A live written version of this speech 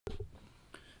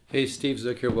Hey, Steve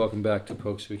Zook here. Welcome back to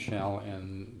Pokesoo Channel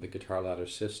and the Guitar Ladder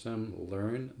System.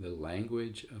 Learn the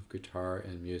language of guitar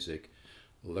and music.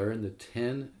 Learn the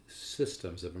 10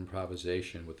 systems of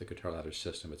improvisation with the Guitar Ladder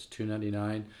System. It's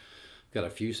 $2.99. Got a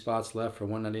few spots left for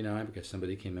 $1.99 because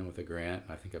somebody came in with a grant.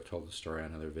 I think I've told the story on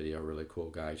another video. A really cool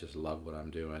guy, just loved what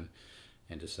I'm doing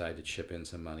and decided to chip in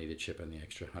some money to chip in the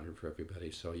extra 100 for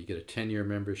everybody. So you get a 10-year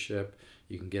membership.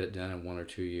 You can get it done in 1 or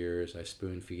 2 years. I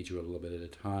spoon feed you a little bit at a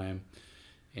time.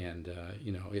 And,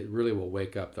 you know, it really will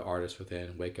wake up the artist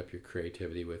within, wake up your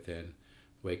creativity within,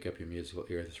 wake up your musical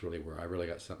ear. That's really where I really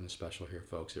got something special here,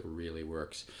 folks. It really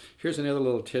works. Here's another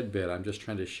little tidbit. I'm just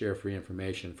trying to share free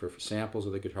information. For samples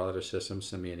of the Guitar Ladder System,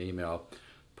 send me an email,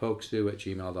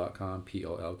 pokesoo@gmail.com,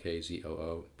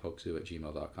 Polkzoo,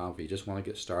 pokesoo@gmail.com. If you just want to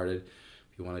get started,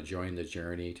 if you want to join the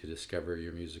journey to discover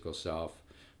your musical self,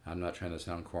 I'm not trying to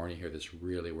sound corny here. This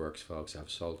really works, folks. I've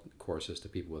sold courses to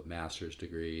people with master's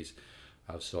degrees.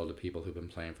 I've sold to people who've been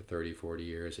playing for 30, 40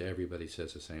 years. Everybody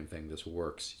says the same thing. This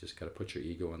works. You just got to put your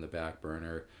ego on the back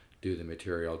burner, do the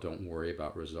material. Don't worry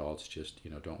about results. Just,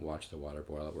 you know, don't watch the water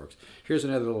boil. It works. Here's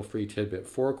another little free tidbit.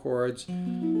 4 chords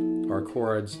are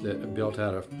chords that are built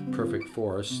out of perfect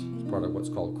force. It's part of what's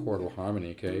called chordal harmony,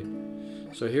 okay?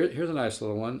 So here's a nice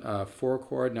little one. 4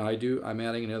 chord. Now I'm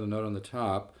adding another note on the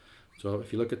top. So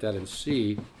if you look at that in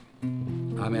C,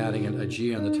 I'm adding a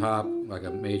G on the top, like a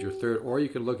major third, or you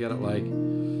could look at it like,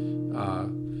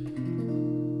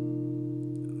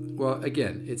 well,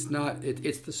 again, it's not,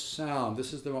 it's the sound.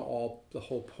 This is the whole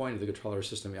point of the Guitar Ladder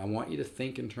System. I want you to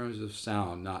think in terms of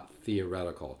sound, not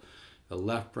theoretical. The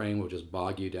left brain will just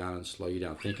bog you down and slow you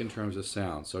down. Think in terms of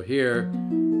sound. So here,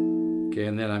 okay,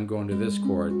 and then I'm going to this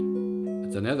chord.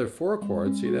 It's another 4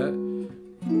 chord, see that?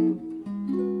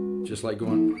 Just like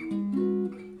going...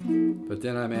 But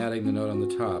then I'm adding the note on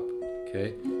the top,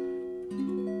 okay?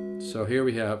 So here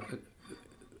we have,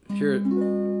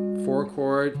 4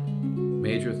 chord,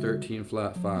 major 13,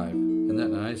 flat 5. Isn't that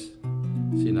nice?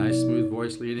 See, nice smooth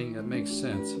voice leading? That makes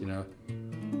sense, you know?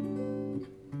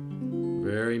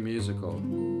 Very musical.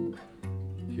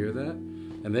 Hear that?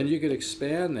 And then you could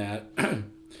expand that.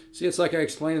 See, it's like I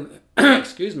explained,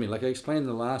 excuse me, like I explained in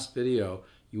the last video.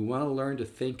 You want to learn to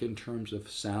think in terms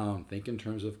of sound, think in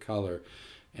terms of color.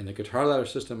 And the Guitar Ladder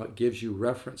System gives you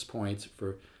reference points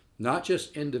for not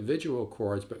just individual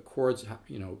chords, but chords,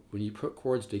 you know, when you put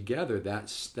chords together,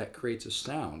 that creates a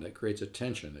sound, that creates a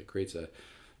tension, that creates a,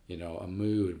 you know, a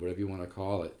mood, whatever you want to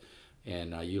call it.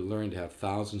 And you learn to have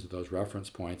thousands of those reference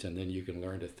points, and then you can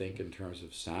learn to think in terms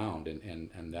of sound.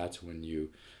 And that's when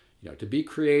you know, to be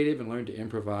creative and learn to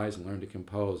improvise and learn to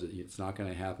compose, it's not going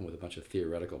to happen with a bunch of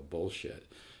theoretical bullshit.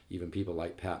 Even people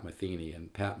like Pat Metheny,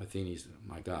 and Pat Metheny's,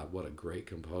 my God, what a great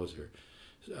composer.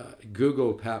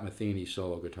 Google Pat Metheny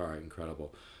solo guitar,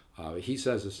 incredible. He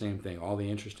says the same thing. All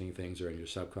the interesting things are in your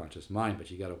subconscious mind,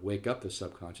 but you got to wake up the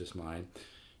subconscious mind.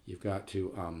 You've got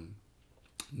to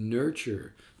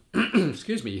nurture,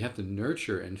 excuse me, you have to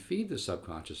nurture and feed the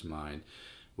subconscious mind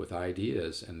with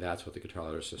ideas, and that's what the Guitar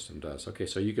Ladder System does. Okay,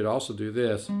 so you could also do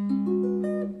this.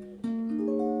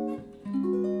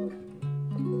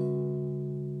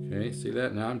 Okay, see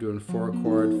that? Now I'm doing 4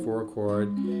 chord, 4 chord.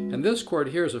 And this chord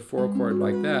here is a 4 chord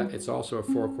like that. It's also a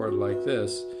 4 chord like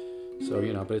this. So,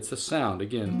 you know, but it's the sound.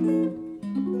 Again,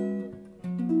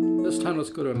 this time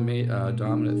let's go to a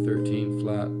dominant 13,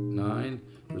 flat 9,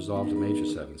 resolve to major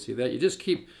 7. See that? You just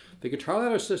keep, the Guitar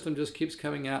Ladder System just keeps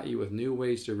coming at you with new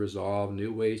ways to resolve,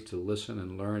 new ways to listen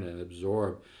and learn and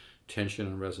absorb tension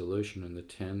and resolution in the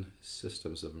 10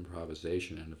 systems of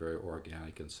improvisation in a very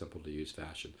organic and simple to use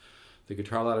fashion. The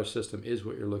Guitar Ladder System is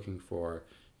what you're looking for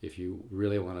if you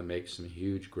really want to make some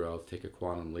huge growth, take a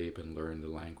quantum leap, and learn the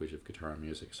language of guitar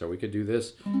music. So we could do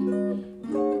this.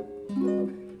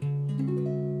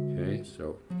 Okay,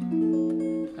 so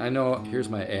I know, here's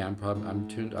my A. I'm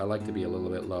tuned, I like to be a little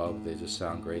bit low, but they just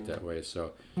sound great that way.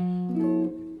 So, hear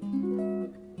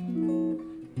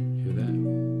that?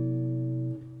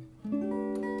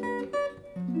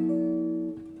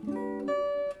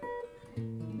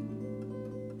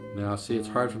 Now, see, it's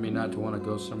hard for me not to want to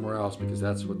go somewhere else because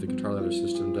that's what the Guitar Ladder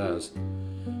System does.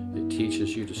 It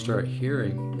teaches you to start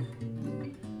hearing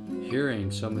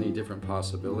so many different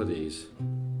possibilities.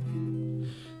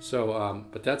 So,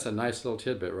 but that's a nice little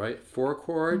tidbit, right? 4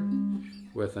 chord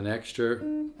with an extra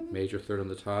major third on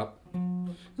the top.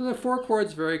 And the 4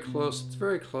 chord's very close. It's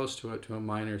very close to a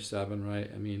minor 7,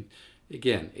 right? I mean,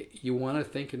 again, you want to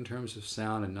think in terms of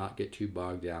sound and not get too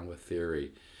bogged down with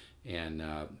theory. And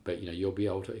but you know, you'll be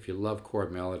able to, if you love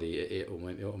chord melody, it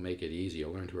will make it easy.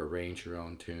 You'll learn to arrange your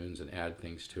own tunes and add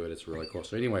things to it. It's really cool.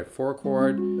 So anyway, 4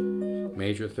 chord,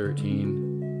 major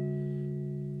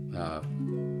 13,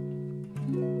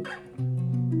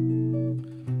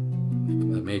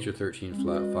 major 13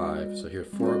 flat 5. So here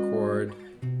 4 chord,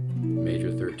 major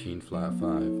 13 flat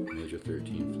 5, major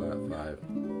 13 flat 5,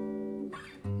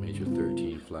 major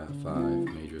 13 flat 5,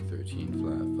 major 13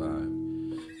 flat 5.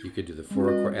 You could do the 4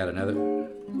 chord, add another.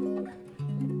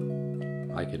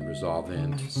 I could resolve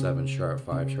into 7 sharp,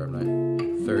 5 sharp,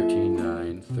 9, 13,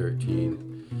 9,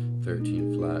 13,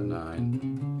 13 flat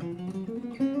 9.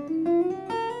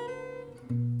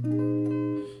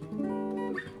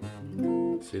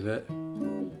 See that?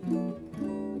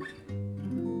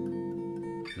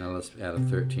 Now let's add a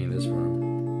 13 this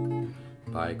one.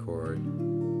 Bichord.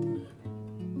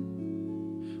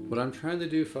 What I'm trying to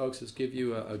do, folks, is give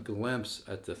you a glimpse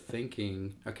at the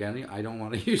thinking. Okay, I don't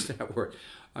want to use that word.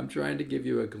 I'm trying to give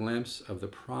you a glimpse of the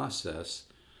process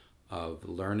of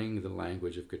learning the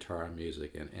language of guitar and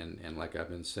music. And like I've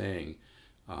been saying,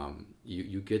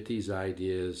 you get these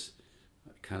ideas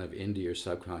kind of into your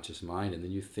subconscious mind, and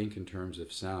then you think in terms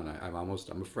of sound.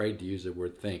 I'm afraid to use the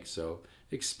word think, so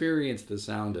experience the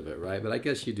sound of it, right? But I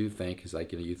guess you do think, is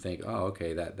like, you think, oh,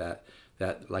 okay, that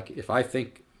like if I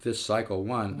think this cycle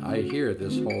 1, I hear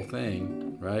this whole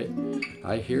thing, right?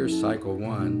 I hear cycle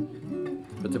 1.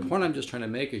 But the point I'm just trying to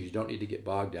make is you don't need to get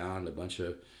bogged down in a bunch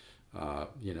of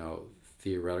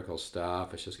theoretical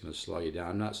stuff. It's just going to slow you down.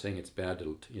 I'm not saying it's bad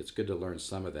it's good to learn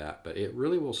some of that, but it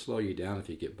really will slow you down if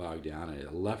you get bogged down in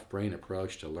it. A left brain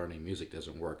approach to learning music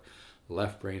doesn't work.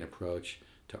 Left brain approach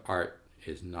to art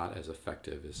is not as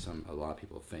effective as a lot of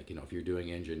people think. If you're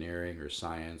doing engineering or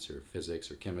science or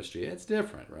physics or chemistry, it's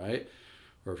different, right?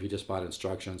 Or if you just bought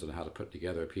instructions on how to put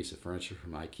together a piece of furniture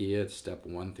from IKEA, it's step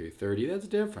 1 through 30, that's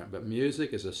different. But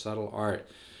music is a subtle art.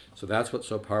 So that's what's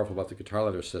so powerful about the guitar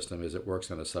ladder system, is it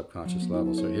works on a subconscious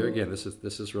level. So here again, this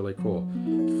is really cool.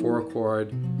 4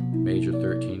 chord, major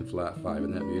 13 flat 5.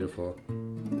 Isn't that beautiful?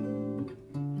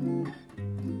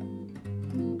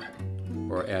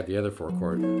 Or add the other 4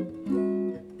 chord.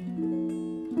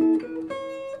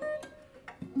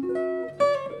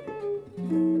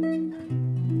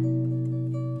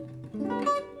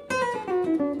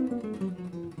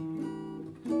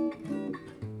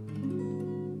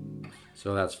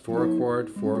 So that's 4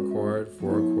 chord, 4 chord, 4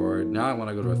 chord. Now I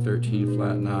want to go to a 13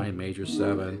 flat 9, major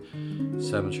 7,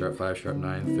 7 sharp, 5 sharp,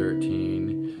 9,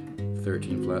 13,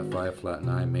 13 flat 5, flat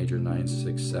 9, major 9,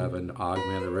 6, 7,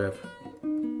 augment a riff.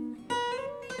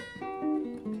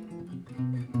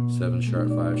 7 sharp,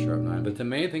 5 sharp, 9. But the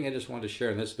main thing I just wanted to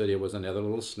share in this video was another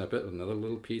little snippet, another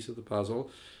little piece of the puzzle.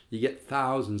 You get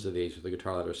thousands of these with the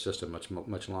guitar ladder system,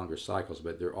 much longer cycles,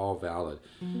 but they're all valid.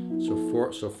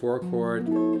 So 4 chord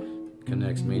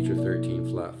connects major 13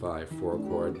 flat 5, 4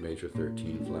 chord major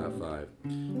 13 flat 5,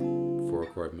 4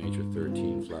 chord major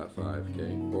 13 flat 5,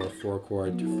 okay, or 4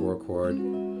 chord to 4 chord.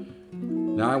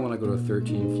 Now I want to go to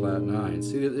 13 flat 9.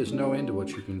 See, there's no end to what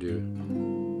you can do.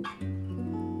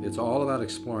 It's all about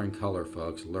exploring color,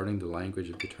 folks, learning the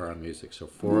language of guitar and music. So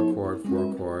 4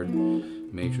 chord,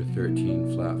 major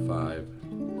 13 flat 5.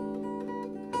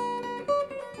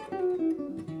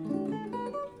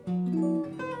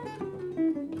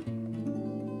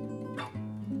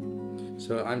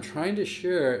 So I'm trying to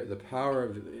share the power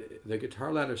of the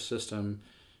guitar ladder system.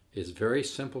 Is very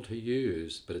simple to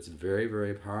use, but it's very,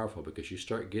 very powerful, because you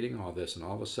start getting all this, and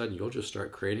all of a sudden you'll just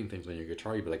start creating things on your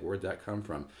guitar. You'll be like, where'd that come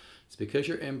from? It's because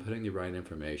you're inputting the right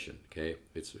information, okay?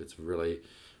 It's really,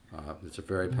 it's a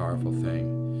very powerful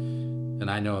thing. And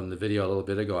I know in the video a little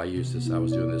bit ago I used this, I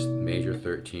was doing this major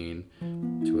 13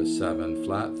 to a 7,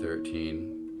 flat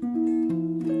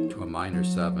 13, to a minor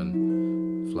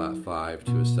 7, flat 5,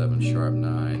 to a 7 sharp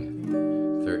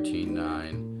 9, 13,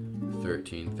 9,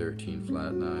 13, 13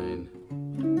 flat 9.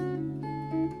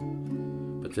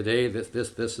 But today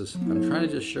this is, I'm trying to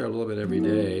just share a little bit every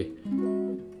day.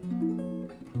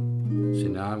 See,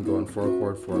 now I'm going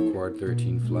 4 chord,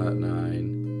 13 flat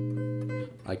 9.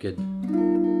 I could,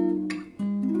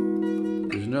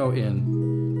 there's no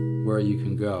end where you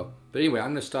can go. But anyway,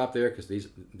 I'm going to stop there, because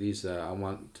these I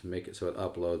want to make it so it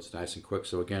uploads nice and quick.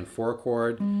 So again, 4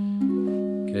 chord,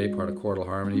 okay, part of chordal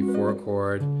harmony, 4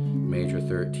 chord, major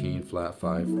 13, flat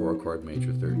 5, 4 chord,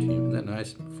 major 13. Isn't that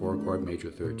nice? 4 chord, major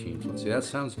 13. Flat. See, that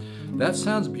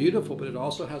sounds beautiful, but it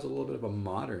also has a little bit of a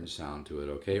modern sound to it,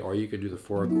 okay? Or you could do the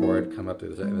 4 chord, come up to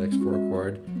the next 4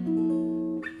 chord,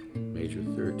 major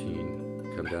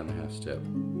 13, come down a half step.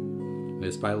 And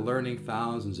it's by learning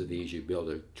thousands of these you build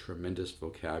a tremendous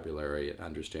vocabulary and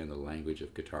understand the language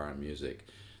of guitar and music.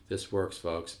 This works,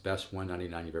 folks. Best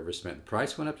 $199 you've ever spent. The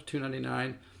price went up to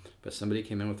 $299, but somebody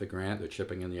came in with a grant. They're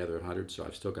chipping in the other 100, so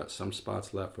I've still got some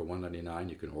spots left for $199.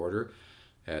 You can order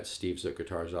at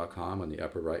steveszookguitars.com. On the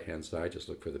upper right-hand side, just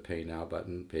look for the Pay Now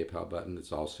button, PayPal button.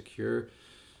 It's all secure.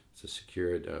 It's a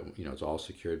secured, it's all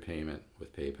secured payment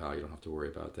with PayPal. You don't have to worry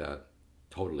about that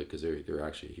totally, because they're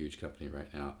actually a huge company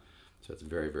right now. So it's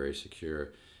very, very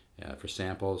secure. For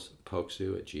samples,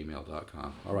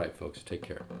 pokesue@gmail.com. All right, folks, take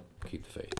care. Keep the faith.